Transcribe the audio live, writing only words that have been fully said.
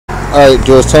Alright,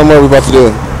 Jules, tell them what we're about to do.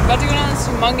 About to go down this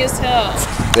humongous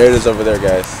hill. There it is over there,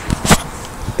 guys.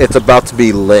 It's about to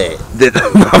be lit. It's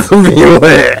about to be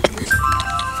lit.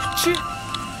 Shoot.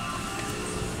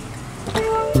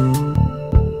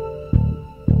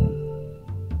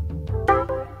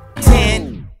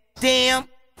 10 damn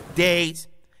days.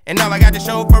 And all I got to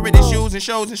show for it is shoes and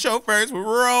shows and chauffeurs with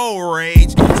road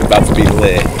rage. It's about to be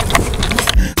lit.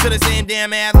 To the same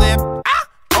damn ad lib.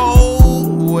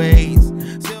 Always.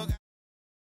 Still got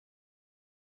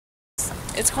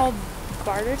It's called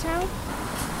Bartertown?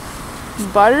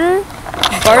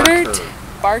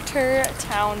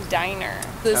 Bartertown Diner.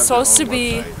 It's supposed to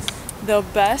be the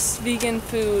best vegan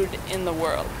food in the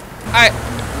world. Alright,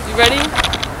 you ready?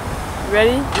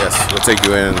 Ready? Yes, we'll take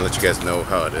you in and let you guys know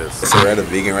how it is. So we're at a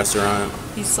vegan restaurant.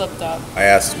 He slipped up. I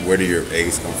asked, where do your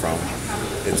eggs come from?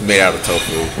 It's made out of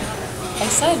tofu. I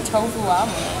said tofu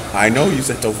omelet. I know you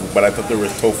said tofu, but I thought there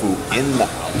was tofu in the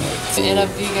omelet. In a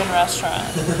vegan restaurant.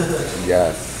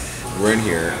 Yes. We're in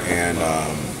here and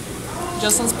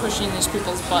Justin's pushing these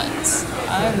people's buttons.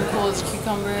 I'm cool as a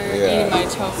cucumber, Yeah. eating my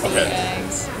tofu Okay.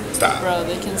 eggs. Stop. Bro,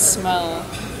 they can smell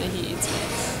that he eats it.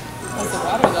 That's the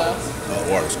water though.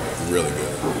 water's really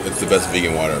good. It's the best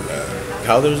vegan water I've had.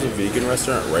 How there's a vegan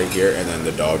restaurant right here and then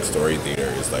the Dog Story Theater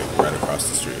is like right across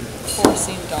the street.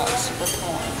 Forcing dogs to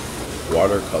perform.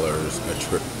 Watercolors,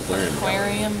 aquarium.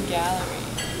 Aquarium gallery.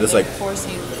 It's They're like-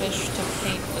 forcing fish to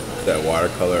paint with it. That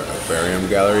watercolor aquarium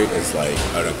gallery is like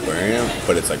an aquarium,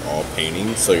 but it's like all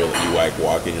paintings. So you like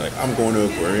walk in, you're like, I'm going to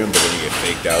an aquarium, but then you get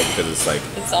faked out because it's like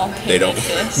It's all painted they don't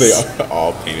fish. they are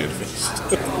all painted fish.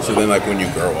 So then like when you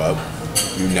grow up,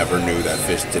 you never knew that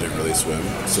fish didn't really swim.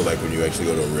 So like when you actually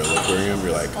go to a real aquarium,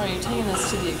 you're like, Oh, you're taking this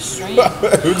to the extreme.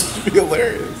 it would just be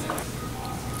hilarious.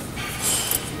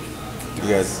 You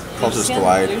guys, cultures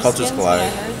collide. Cultures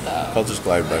collide. Cultures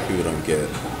collide, but people don't get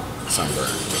sunburn.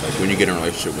 Like when you get in a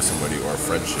relationship with somebody or a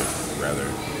friendship, rather,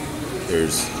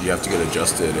 you have to get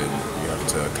adjusted and you have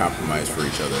to compromise for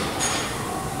each other.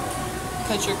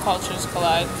 Because your cultures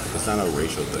collide. It's not a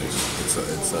racial thing.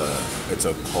 It's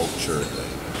a culture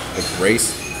thing. Like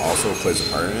race also plays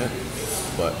a part in it,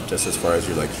 but just as far as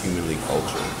you're like humanly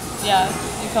cultured. Yeah,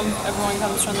 everyone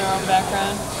comes from their own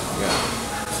background. Yeah.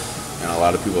 And a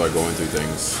lot of people are going through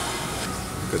things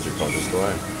because your cultures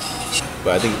collide.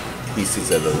 But I think he sees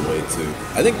that the other way too.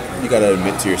 I think you gotta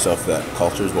admit to yourself that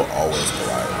cultures will always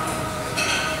collide.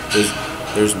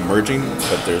 There's merging,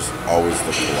 but there's always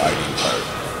the colliding part.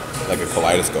 Like a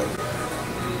kaleidoscope.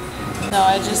 No,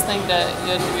 I just think that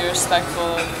you have to be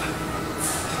respectful of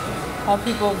how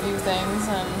people view things,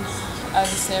 and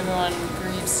obviously everyone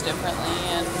grieves differently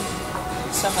and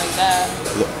stuff like that.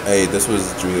 Look, hey, this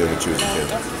was Julia when she was a kid.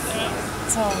 Don't do that.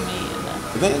 It's so mean.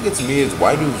 The thing that gets me is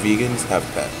why do vegans have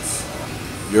pets?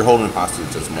 You're holding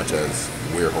hostage as much as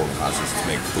we're holding hostage to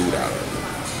make food out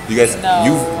of. You guys, No.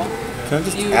 can I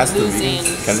just You ask the losing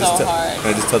vegans? Can I so just hard. can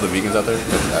I just tell the vegans out there? Can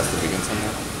I just ask the vegans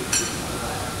something?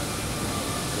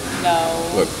 No.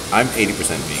 Look, I'm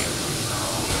 80% vegan,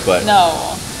 but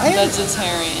No. I am-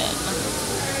 Vegetarian.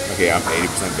 okay, I'm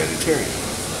 80% vegetarian,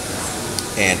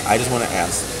 and I just want to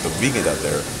ask the vegans out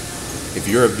there: if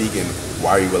you're a vegan,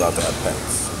 why are you allowed to have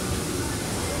pets?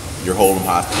 You're holding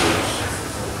them hostage.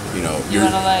 You know, You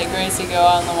want to let Gracie go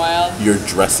out in the wild? you're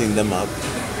dressing them up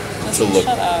to Listen, look.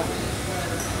 shut up.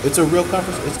 It's a real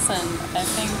conversation. Listen, I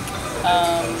think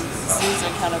zoos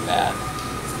are kind of bad.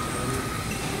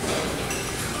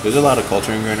 There's a lot of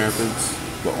culture in Grand Rapids,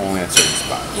 but only at certain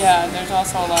spots. Yeah, there's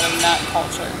also a lot of not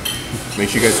culture. Make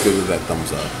sure you guys give it that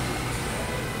thumbs up.